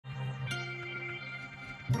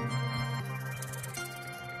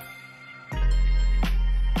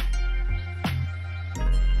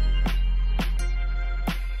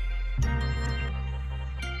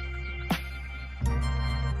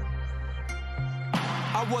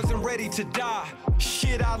I wasn't ready to die.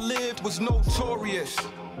 Shit I lived was notorious.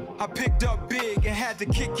 I picked up big and had to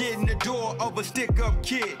kick in the door of a stick-up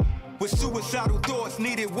kid with suicidal thoughts,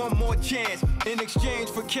 needed one more chance. In exchange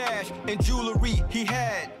for cash and jewelry, he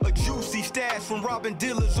had a juicy stash from robbing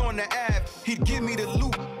dealers on the Ave. He'd give me the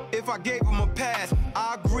loot if I gave him a pass.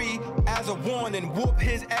 I agree as a warning, whoop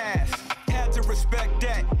his ass. Had to respect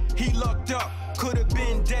that, he lucked up. Could've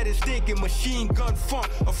been dead and stinking, machine gun funk.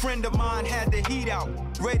 A friend of mine had the heat out,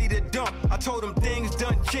 ready to dump. I told him things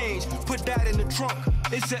done changed, put that in the trunk.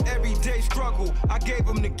 It's an everyday struggle, I gave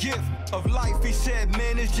him the gift of life. He said,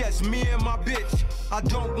 man, it's just me and my bitch. I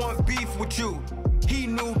don't want beef with you. He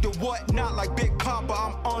knew the what, not like Big Papa,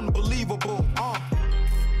 I'm unbelievable.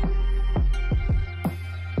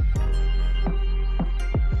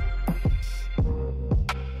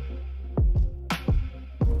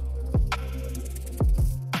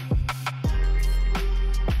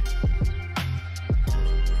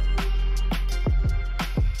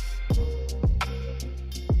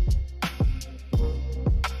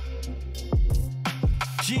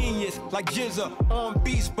 Genius like Jizza, on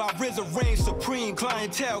beast by RZA, reign supreme.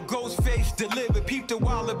 Clientele, ghost face delivered. Peep the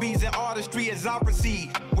wallabies and artistry as I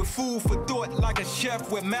proceed, with food for thought like a chef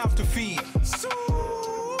with mouth to feed.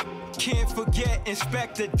 Can't forget,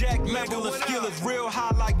 inspect the deck. Level of skill is real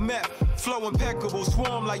high like meth. Flow impeccable,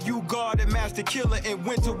 swarm like you guard and master killer. In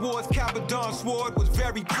Winter Wars, Capadon sword was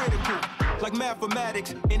very critical. Like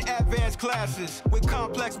mathematics in advanced classes. With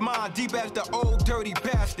complex mind, deep as the old dirty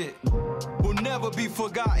bastard. Will never be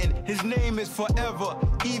forgotten, his name is forever,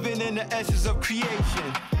 even in the essence of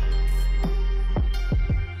creation.